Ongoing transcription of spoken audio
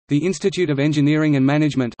The Institute of Engineering and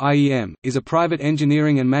Management (IEM) is a private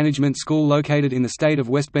engineering and management school located in the state of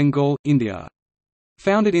West Bengal, India.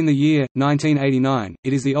 Founded in the year 1989,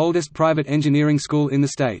 it is the oldest private engineering school in the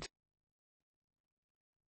state.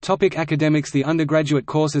 Academics. The undergraduate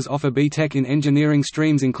courses offer B.Tech in engineering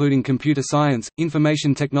streams including computer science,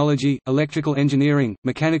 information technology, electrical engineering,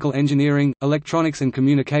 mechanical engineering, electronics and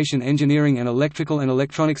communication engineering and electrical and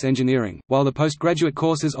electronics engineering, while the postgraduate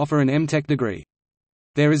courses offer an M.Tech degree.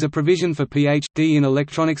 There is a provision for Ph.D. in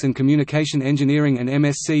electronics and communication engineering and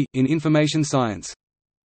MSc, in information science.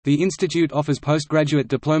 The institute offers postgraduate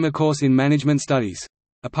diploma course in management studies.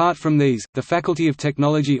 Apart from these, the Faculty of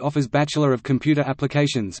Technology offers Bachelor of Computer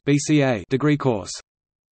Applications (BCA) degree course.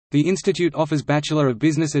 The institute offers Bachelor of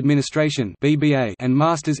Business Administration (BBA) and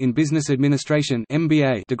Masters in Business Administration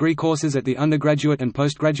 (MBA) degree courses at the undergraduate and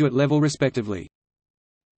postgraduate level respectively.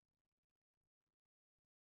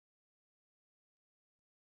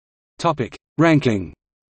 Topic: Ranking.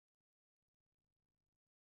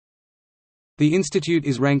 The institute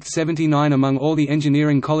is ranked 79 among all the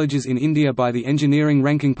engineering colleges in India by the Engineering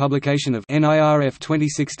Ranking publication of NIRF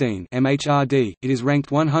 2016 (MHRD). It is ranked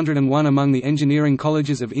 101 among the engineering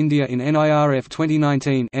colleges of India in NIRF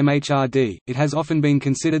 2019 (MHRD). It has often been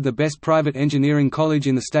considered the best private engineering college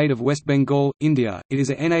in the state of West Bengal, India. It is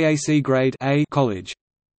a NAAC grade A college.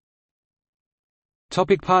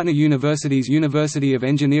 Partner universities: University of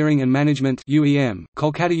Engineering and Management (UEM),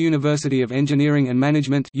 Kolkata University of Engineering and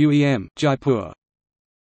Management (UEM), Jaipur.